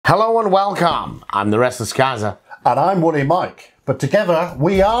Hello and welcome. I'm the Restless Kaiser. And I'm Woolly Mike. But together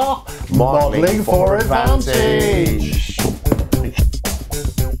we are Modelling for Advantage.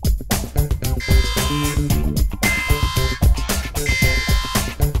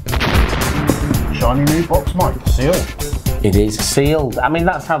 Shiny new box, Mike. Sealed. It is sealed. I mean,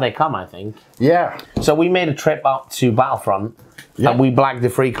 that's how they come, I think. Yeah. So we made a trip up to Battlefront and we blagged a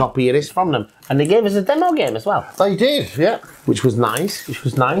free copy of this from them. And they gave us a demo game as well. They did, yeah. Which was nice,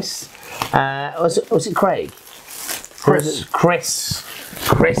 Was it Craig? Chris.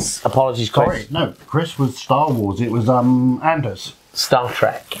 Chris. Apologies, Chris. Sorry, no. Chris was Star Wars. It was Anders. Star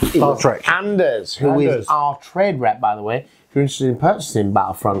Trek. Anders, who is our trade rep, by the way. If you're interested in purchasing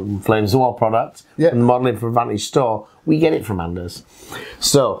Battlefront and Flames of War product from the Modelling for Advantage store, we get it from Anders.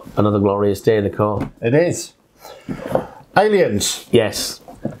 So, another glorious day in the Corps. It is. Aliens. Yes.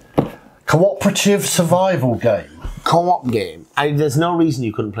 Cooperative survival game. Co-op game. There's no reason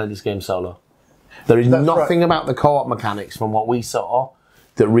you couldn't play this game solo. There is nothing about the co-op mechanics from what we saw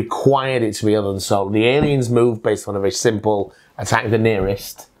that required it to be other than solo. The aliens move based on a very simple attack the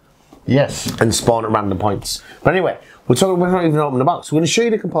nearest. Yes. And spawn at random points. But anyway, we're not even opening the box. We're going to show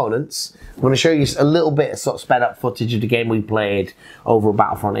you the components. We're going to show you a little bit of sort of sped up footage of the game we played over at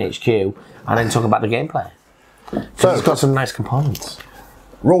Battlefront HQ, and then talk about the gameplay. So it's got some nice components.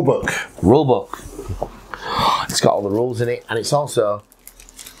 Rulebook. It's got all the rules in it, and it's also,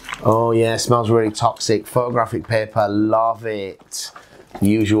 oh yeah, smells really toxic. Photographic paper, love it.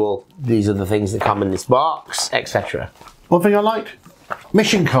 Usual, these are the things that come in this box, etc. One thing I liked,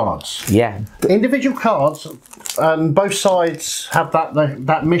 mission cards. Yeah. The individual cards, and both sides have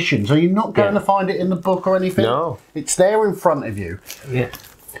that mission, so you're not going to find it in the book or anything. No. It's there in front of you. Yeah.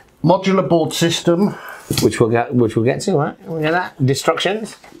 Modular board system. Which we'll get to, right? We'll get that.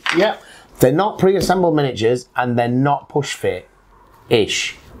 Destructions. Yeah. They're not pre-assembled miniatures, and they're not push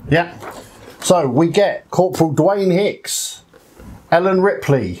fit-ish. Yeah. So we get Corporal Dwayne Hicks, Ellen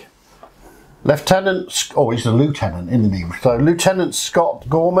Ripley, Lieutenant, oh, he's a lieutenant in the name. So Lieutenant Scott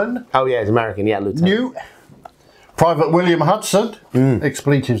Gorman. Oh yeah, he's American. Yeah, Lieutenant. Newt. Private William Hudson.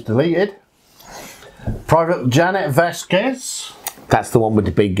 Expletives deleted. Private Janet Vasquez. That's the one with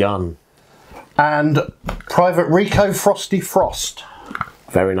the big gun. And Private Rico Frosty Frost.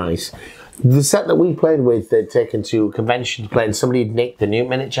 Very nice. The set that we played with, they'd taken to a convention to play, and somebody had nicked the Newt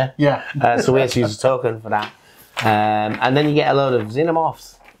miniature. Yeah. So we had to use a token for that. And then you get a load of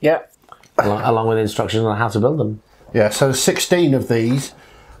xenomorphs. Yeah. Along with instructions on how to build them. Yeah, so 16 of these.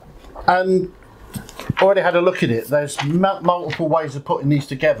 And already had a look at it. There's multiple ways of putting these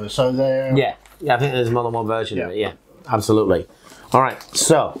together, so they're... Yeah, I think there's more than one version of it, yeah. Absolutely. All right,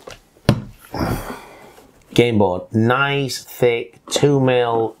 so... Game board. Nice, thick,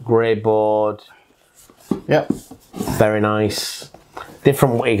 2mm grey board. Yep. Very nice.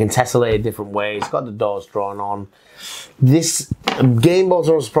 Different way, you can tessellate it different ways. Got the doors drawn on. This game boards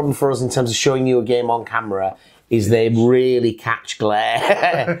are always a problem for us in terms of showing you a game on camera, is they really catch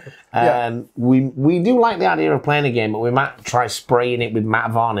glare. We do like the idea of playing a game, but we might try spraying it with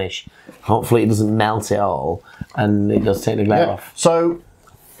matte varnish. Hopefully it doesn't melt it all, and it does take the glare off. So,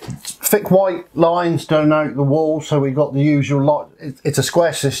 thick white lines denote the wall, so we got the usual, it's a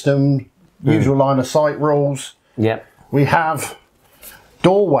square system, usual line of sight rules. Yep. We have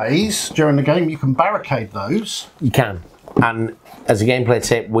doorways during the game, you can barricade those. You can. And as a gameplay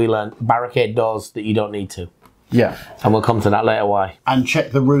tip, we learned barricade doors that you don't need to. Yeah. And we'll come to that later why. And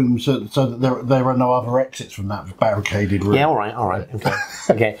check the room so that there are no other exits from that barricaded room. Yeah, all right. Okay.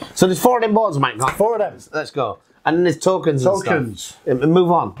 Okay. So there's 4 of them boards, Mike. 4 of them. Let's go. And then there's tokens and stuff.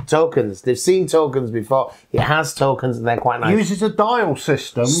 Move on. Tokens. They've seen tokens before. It has tokens and they're quite nice. Uses a dial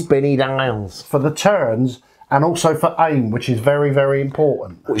system. Spinny dials. For the turns and also for aim, which is very, very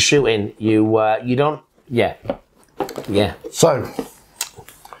important. With shooting, you don't... Yeah. Yeah. So...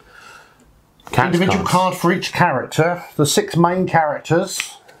 individual card for each character. The 6 main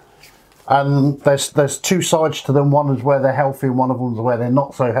characters. And there's 2 sides to them. One is where they're healthy and one of them is where they're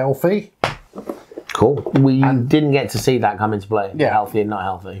not so healthy. Cool. We didn't get to see that come into play. Yeah. Healthy and not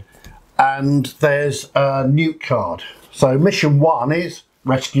healthy. And there's a Newt card. So mission 1 is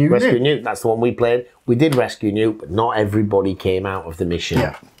Rescue Newt. Rescue Newt. That's the one we played. We did Rescue Newt, but not everybody came out of the mission.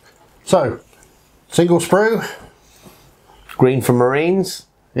 Yeah. So, single sprue. Green for Marines.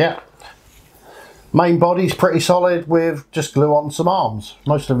 Yeah. Main body's pretty solid with just glue on some arms.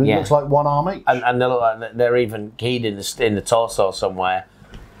 Most of it looks like 1 arm each. And they look like they're even keyed in the torso somewhere.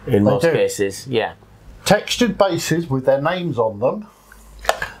 In most cases, yeah. Textured bases with their names on them.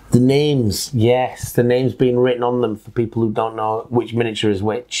 The names, yes. The names being written on them for people who don't know which miniature is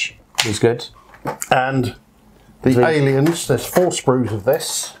which is good. And the aliens, there's 4 sprues of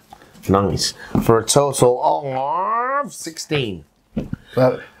this. Nice. For a total of 16.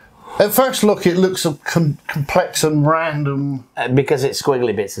 At first look, it looks complex and random. Because it's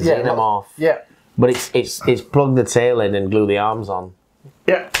squiggly bits of xenomorph. Yeah. But it's plug the tail in and glue the arms on.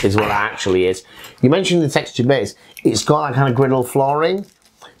 Yeah. Is what it actually is. You mentioned the texture base. It's got that kind of griddle flooring.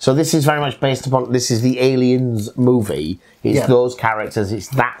 So this is very much based upon, this is the Aliens movie. It's those characters, it's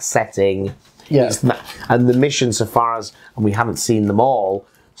that setting. Yeah. It's that, and the mission, so far as, and we haven't seen them all,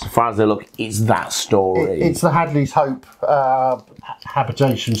 so far as they look, it's that story. It's the Hadley's Hope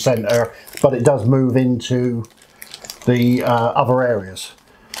habitation centre, but it does move into the other areas.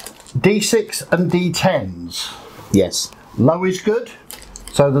 D6 and D10s. Yes. Low is good.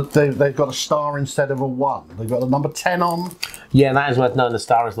 So that they've got a star instead of a 1. They've got a number 10 on. Yeah, that is worth knowing. The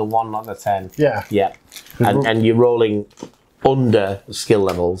star is the 1, not the 10. Yeah. Yeah. And you're rolling under skill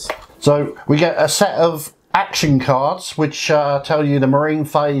levels. So we get a set of action cards, which tell you the Marine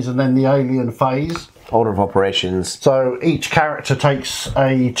phase and then the Alien phase. Order of operations. So each character takes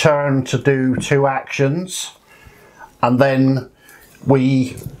a turn to do 2 actions. And then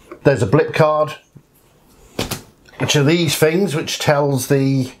there's a blip card, which are these things, which tells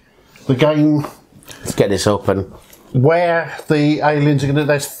the game. Let's get this open. Where the aliens are going to.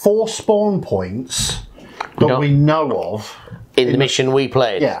 There's 4 spawn points that we know of in the mission we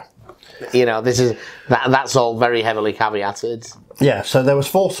played. Yeah. You know, that's all very heavily caveated. Yeah. So there was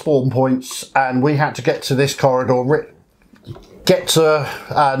 4 spawn points, and we had to get to this corridor, get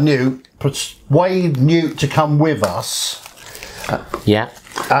to Newt, persuade Newt to come with us. Yeah.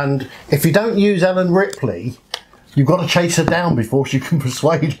 And if you don't use Ellen Ripley, you've got to chase her down before she can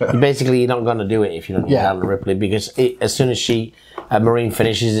persuade her. Basically, you're not going to do it if you don't use Ellen Ripley, because as soon as a Marine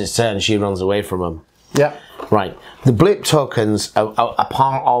finishes its turn, she runs away from them. Yeah. Right. The blip tokens are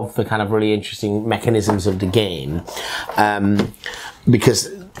part of the kind of really interesting mechanisms of the game, because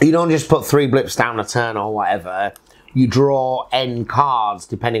you don't just put 3 blips down a turn or whatever. You draw N cards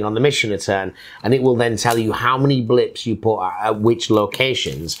depending on the mission a turn, and it will then tell you how many blips you put at which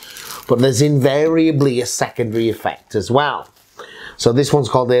locations. But there's invariably a secondary effect as well. So this one's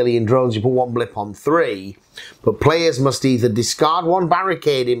called Alien Drones. You put 1 blip on 3, but players must either discard 1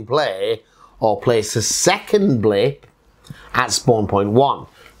 barricade in play or place a second blip at spawn point 1.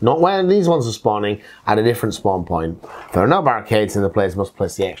 Not where these ones are spawning, at a different spawn point. If there are no barricades, then the players must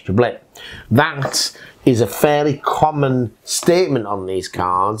place the extra blip. That is a fairly common statement on these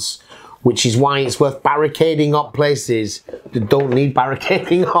cards, which is why it's worth barricading up places that don't need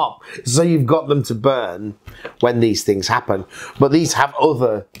barricading up, so you've got them to burn when these things happen. But these have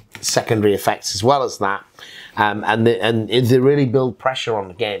other secondary effects as well as that, and they really build pressure on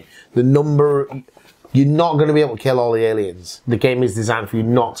the game. The number... You're not going to be able to kill all the aliens. The game is designed for you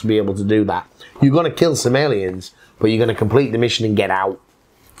not to be able to do that. You're going to kill some aliens, but you're going to complete the mission and get out.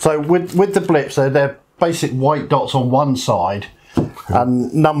 So with the blips, they're basic white dots on one side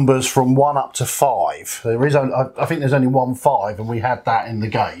and numbers from 1 up to 5. There is, I think there's only 1 5, and we had that in the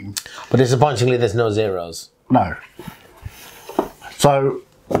game. But disappointingly, there's no zeros. No. So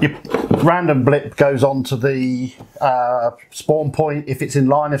your random blip goes on to the spawn point. If it's in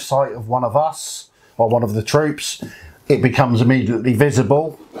line of sight of one of us, or one of the troops, it becomes immediately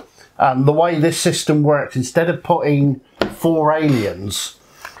visible. And the way this system works, instead of putting 4 aliens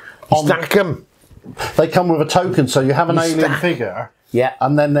on, stack them. They come with a token, so you have an alien figure,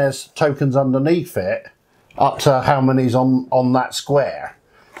 and then there's tokens underneath it, up to how many's on that square.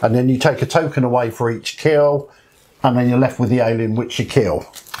 And then you take a token away for each kill, and then you're left with the alien which you kill.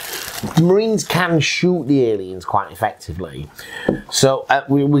 The Marines can shoot the aliens quite effectively. So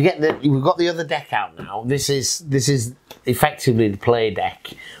we've got the other deck out now. This is effectively the play deck,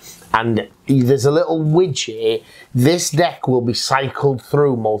 and there's a little widget. This deck will be cycled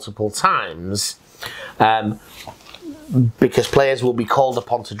through multiple times, because players will be called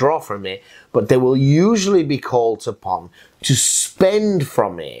upon to draw from it, but they will usually be called upon to spend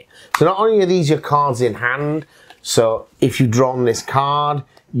from it. So not only are these your cards in hand, so if you've drawn this card,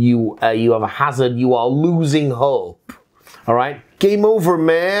 you have a hazard, you are losing hope. Alright? Game over,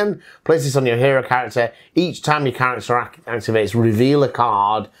 man! Place this on your hero character. Each time your character activates, reveal a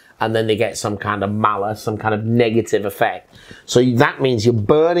card, and then they get some kind of malice, some kind of negative effect. So that means you're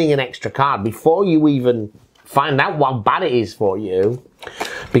burning an extra card before you even find out how bad it is for you.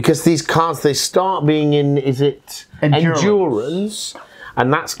 Because these cards, they start being in, is it Endurance?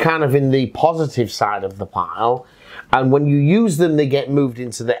 And that's kind of in the positive side of the pile. And when you use them, they get moved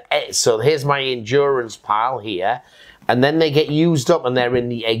into the... So here's my Endurance pile here. And then they get used up and they're in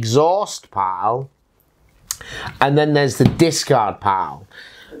the Exhaust pile. And then there's the Discard pile.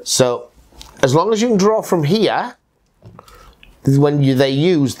 So as long as you can draw from here, they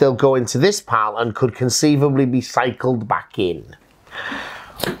use, they'll go into this pile and could conceivably be cycled back in.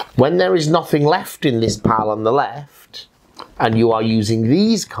 When there is nothing left in this pile on the left, and you are using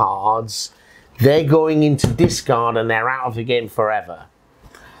these cards, they're going into discard and they're out of the game forever.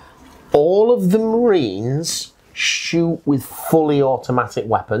 All of the Marines shoot with fully automatic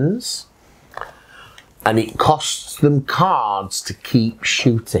weapons, and it costs them cards to keep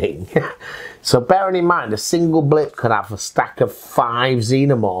shooting. So bearing in mind, a single blip could have a stack of 5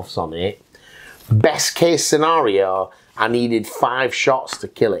 xenomorphs on it. Best case scenario, I needed 5 shots to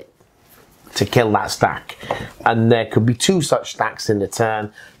kill it, to kill that stack. And there could be 2 such stacks in the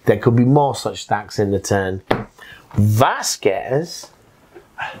turn. There could be more such stacks in the turn. Vasquez,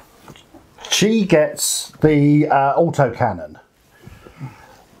 she gets the autocannon.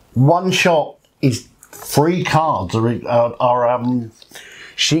 1 shot is 3 cards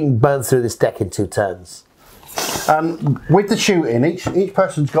she can burn through this deck in 2 turns. With the shooting, each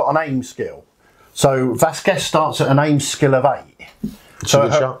person's got an aim skill. So Vasquez starts at an aim skill of 8.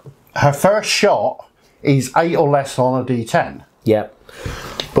 So her first shot is 8 or less on a D10. Yep.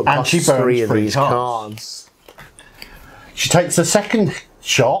 But and she burns 3 of 3 these cards. She takes the second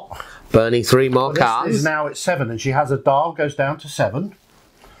shot, burning 3 more cards. This is now at 7, and she has a dial, goes down to 7.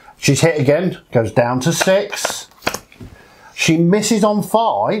 She's hit again, goes down to 6. She misses on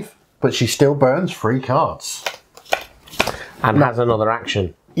 5, but she still burns 3 cards. And has another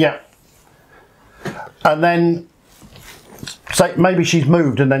action. Yeah. And then, say maybe she's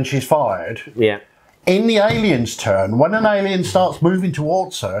moved and then she's fired. Yeah. In the alien's turn, when an alien starts moving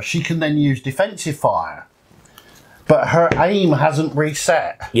towards her, she can then use defensive fire. But her aim hasn't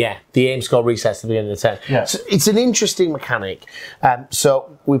reset. Yeah, the aim score resets at the beginning of the turn. Yeah. So it's an interesting mechanic.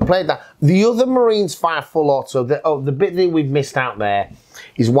 So we played that. The other Marines fire full auto. The bit that we've missed out there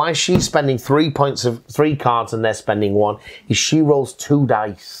is why she's spending 3 points of 3 cards and they're spending 1. Is she rolls 2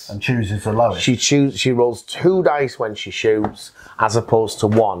 dice and chooses the lowest. She rolls 2 dice when she shoots, as opposed to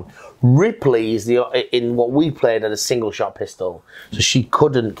 1. Ripley is in what we played at a single shot pistol, so she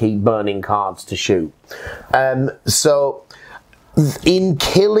couldn't keep burning cards to shoot. So in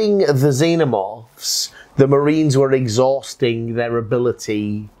killing the xenomorphs, the Marines were exhausting their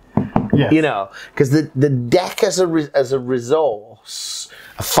ability. Yes. You know, because the deck as a resource,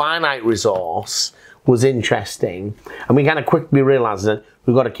 a finite resource, was interesting, and we kind of quickly realised that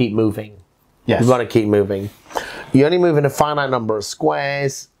we've got to keep moving. Yes. We've got to keep moving. You only move in a finite number of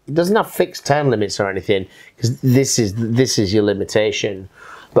squares. It doesn't have fixed turn limits or anything, because this is your limitation.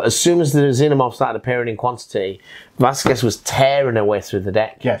 But as soon as the xenomorphs started appearing in quantity, Vasquez was tearing her way through the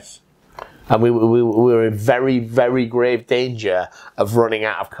deck. Yes. And we were in very, very grave danger of running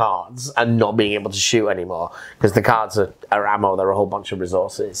out of cards and not being able to shoot anymore, because the cards are ammo, they're a whole bunch of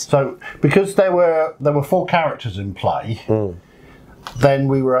resources. So because there were 4 characters in play, then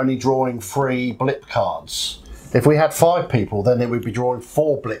we were only drawing 3 blip cards. If we had 5 people, then we would be drawing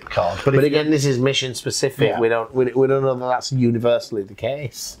 4 blip cards. But again, this is mission specific. Yeah. We don't know that that's universally the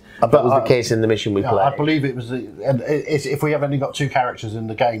case. That was the case in the mission we played. I believe it was. If we have only got 2 characters in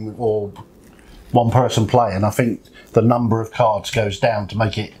the game or 1 person playing, I think the number of cards goes down to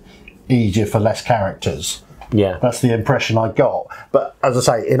make it easier for less characters. Yeah, that's the impression I got. But as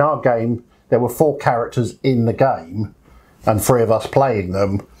I say, in our game, there were 4 characters in the game, and 3 of us playing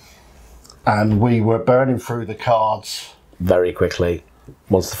them. And we were burning through the cards very quickly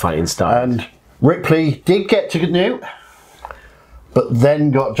once the fighting started. And Ripley did get to Newt, but then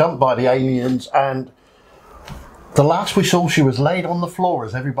got jumped by the aliens. And the last we saw, she was laid on the floor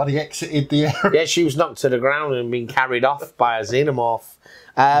as everybody exited the area. Yeah, she was knocked to the ground and being carried off by a xenomorph.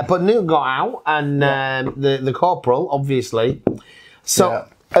 But Newt got out, and the corporal, obviously. So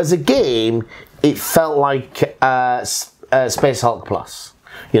as a game, it felt like Space Hulk Plus.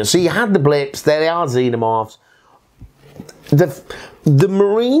 You know, so you had the blips, there they are xenomorphs. The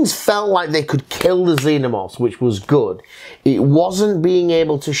Marines felt like they could kill the xenomorphs, which was good. It wasn't being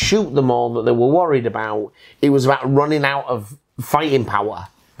able to shoot them all that they were worried about. It was about running out of fighting power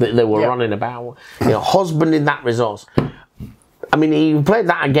that they were running about. You know, husbanding that resource. I mean, if you played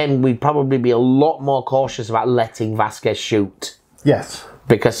that again, we'd probably be a lot more cautious about letting Vasquez shoot. Yes.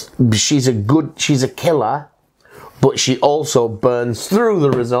 Because she's a killer, but she also burns through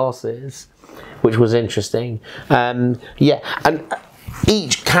the resources, which was interesting. Yeah, and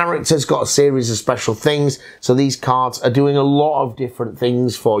each character's got a series of special things, so these cards are doing a lot of different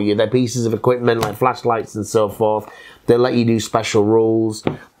things for you. They're pieces of equipment like flashlights and so forth. They let you do special rules.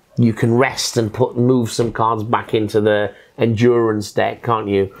 You can rest and move some cards back into the endurance deck, can't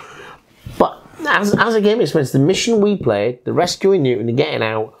you? But as a game experience, the mission we played, the rescuing Newton and getting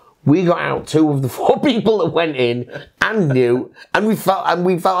out, We got out 2 of the 4 people that went in and knew, and we felt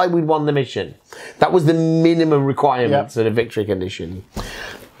like we'd won the mission. That was the minimum requirements of the victory condition.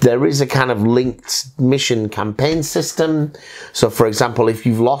 There is a kind of linked mission campaign system. So, for example, if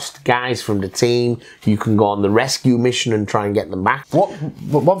you've lost guys from the team, you can go on the rescue mission and try and get them back.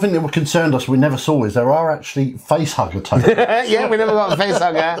 One thing that concerned us we never saw is there are actually facehugger tokens. Yeah, we never got a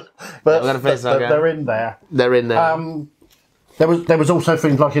facehugger. But they're in there. They're in there. There was also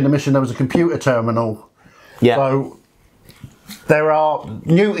things like in the mission there was a computer terminal. Yeah. So there are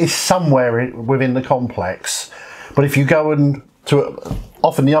Newt is somewhere within the complex, but if you go and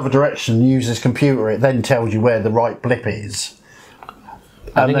off in the other direction and use this computer, it then tells you where the right blip is.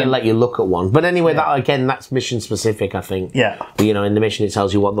 I think it'll let you look at one. But anyway, that's mission specific, I think. Yeah. But, you know, in the mission it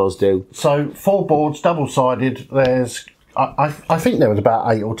tells you what those do. So 4 boards, double-sided. There's, I think there was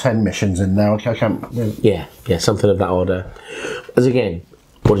about 8 or 10 missions in there. I can't. Yeah, something of that order. As a game,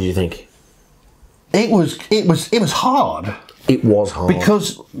 what did you think? It was hard. It was hard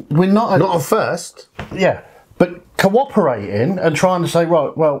because we're not at first. Yeah, but cooperating and trying to say,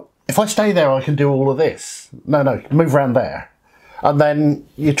 right, well, if I stay there, I can do all of this. No, move around there. And then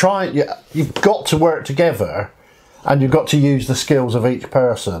you've got to work together, and you've got to use the skills of each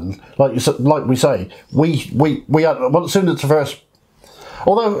person. Like we say, we had, well, as soon as the first,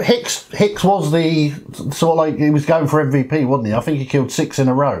 although Hicks was the sort of like, he was going for MVP, wasn't he? I think he killed 6 in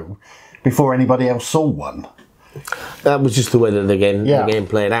a row before anybody else saw one. That was just the way that the game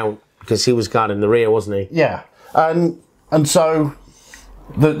played out, because he was guarding the rear, wasn't he? Yeah, and so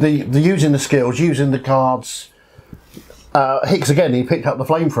the using the skills, using the cards. Hicks again, he picked up the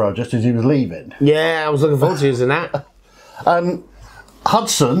flamethrower just as he was leaving. Yeah, I was looking forward to using that.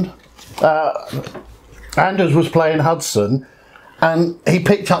 Hudson, Anders was playing Hudson, and he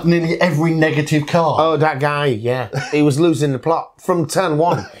picked up nearly every negative card. Oh, that guy, yeah. He was losing the plot from turn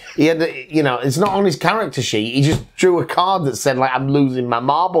 1. He had, it's not on his character sheet. He just drew a card that said, like, I'm losing my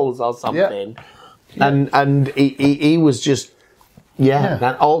marbles or something. Yeah. And he was just,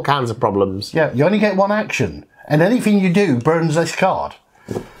 had all kinds of problems. Yeah, you only get 1 action. And anything you do burns this card.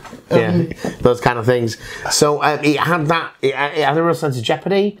 Those kind of things. So it had that. It had a real sense of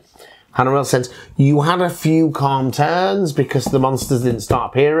jeopardy. Had a real sense. You had a few calm turns because the monsters didn't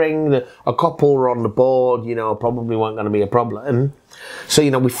start appearing. A couple were on the board. Probably weren't going to be a problem. So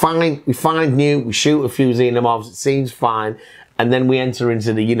we find Newt. We shoot a few xenomorphs. It seems fine. And then we enter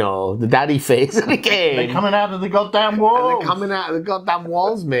into the daddy phase of the game. They're coming out of the goddamn walls. And they're coming out of the goddamn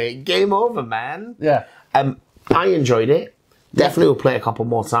walls, mate. Game over, man. Yeah. I enjoyed it. Definitely will play a couple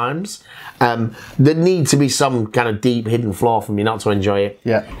more times. There needs to be some kind of deep hidden flaw for me not to enjoy it.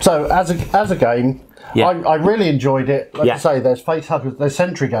 Yeah. So as a game, I really enjoyed it. Like I say, there's face huggers, there's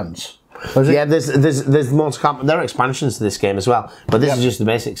sentry guns. There's more to come. There are expansions to this game as well, but this is just the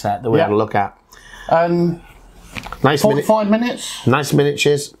basic set that we had a look at. Nice 45 minutes. Nice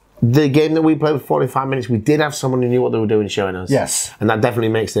miniatures. The game that we played with 45 minutes, we did have someone who knew what they were doing showing us. Yes. And that definitely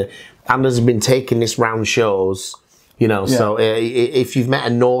makes it. Anders has been taking this round shows, so if you've met a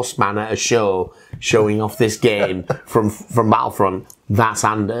Norseman at a show showing off this game from Battlefront, that's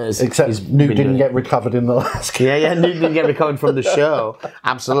Anders. Except Newt didn't get recovered in the last game. Yeah, Newt didn't get recovered from the show.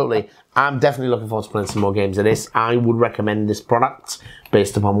 Absolutely. I'm definitely looking forward to playing some more games of this. I would recommend this product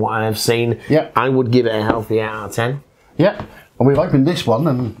based upon what I have seen. Yeah. I would give it a healthy 8 out of 10. Yeah. And we've opened this one,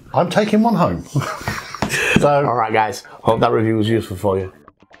 and I'm taking one home. All right, guys. Hope that review was useful for you.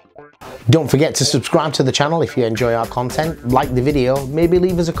 Don't forget to subscribe to the channel if you enjoy our content. Like the video, maybe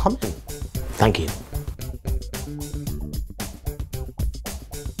leave us a comment. Thank you.